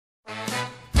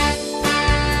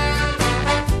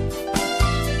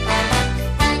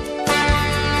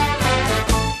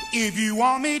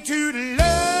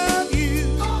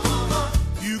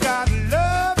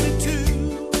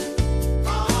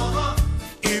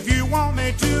want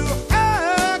me to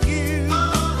hug you,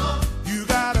 you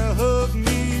gotta hug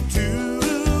me too.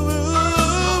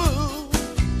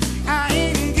 I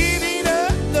ain't giving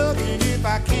up loving if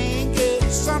I can't get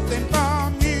something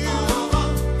from you.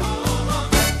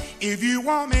 If you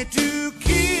want me to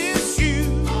kiss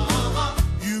you,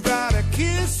 you gotta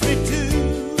kiss me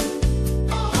too.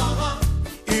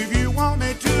 If you want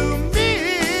me to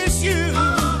miss you,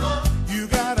 you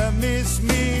gotta miss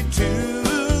me too.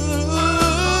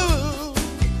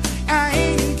 I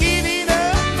ain't giving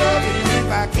up loving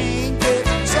if I can't get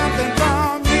something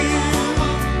from you.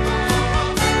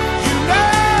 You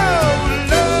know,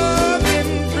 loving,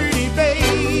 pretty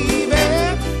baby,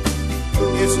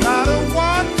 it's not a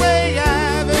one-way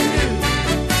avenue.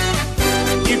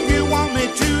 If you want me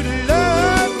to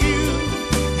love you,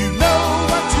 you know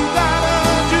what you gotta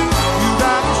do. You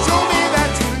gotta show me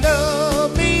that you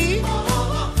love me.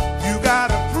 You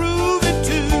gotta prove it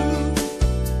too.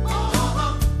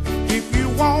 If you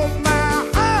want my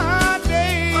heart,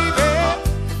 baby,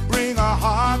 bring a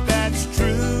heart that's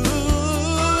true.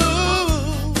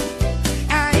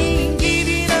 I ain't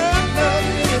giving up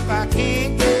loving if I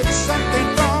can't get something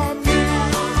from you.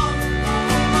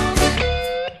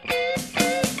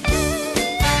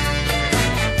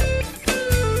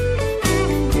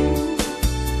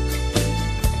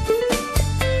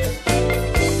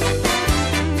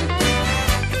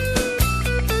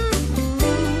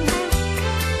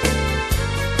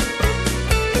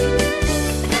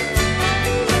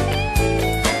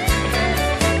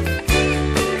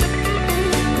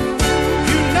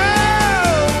 You know,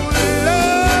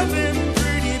 loving,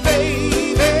 pretty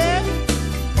baby,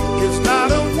 it's not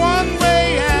a one-way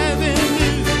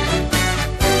avenue.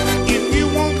 If you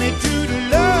want me to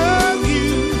love you,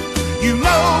 you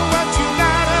know what you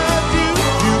gotta do.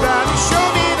 You gotta show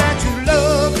me that you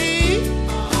love me.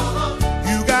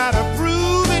 You gotta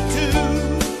prove it too.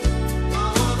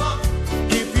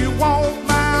 If you want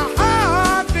my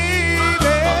heart,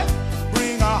 baby,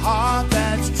 bring a heart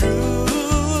that's true.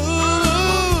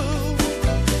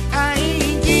 I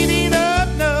ain't giving up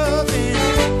nothing.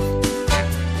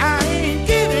 I ain't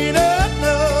giving up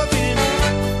nothing.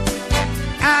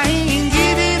 I ain't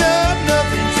giving up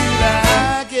nothing till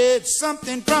I get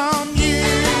something from you.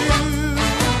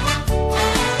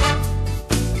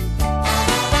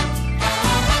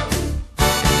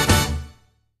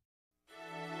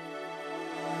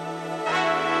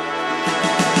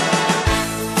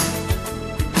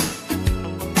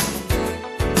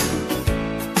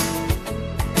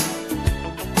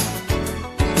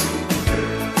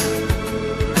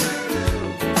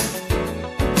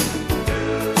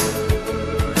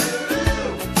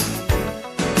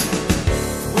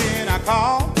 When I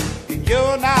call and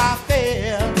you're not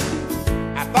there,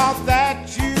 I thought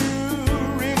that you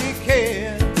really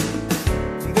cared.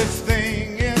 This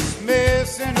thing is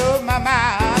messing up my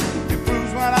mind. It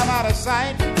proves when I'm out of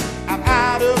sight, I'm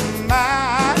out of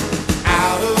mind.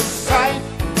 Out of sight,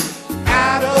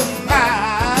 out of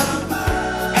mind.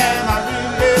 Am I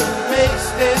really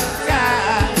wasting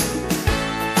time?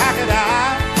 How could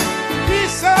I be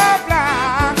so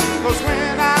blind? 'Cause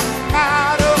when I'm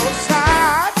out of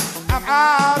sight, I'm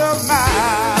out of mind.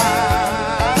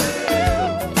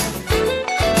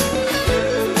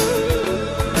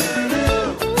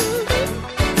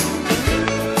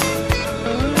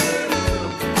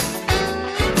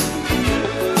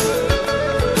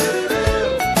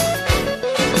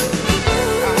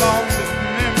 How long does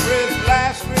memories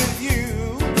last with you?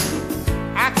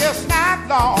 I guess not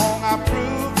long, I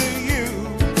prove to you.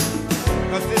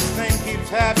 'Cause this thing keeps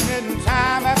happening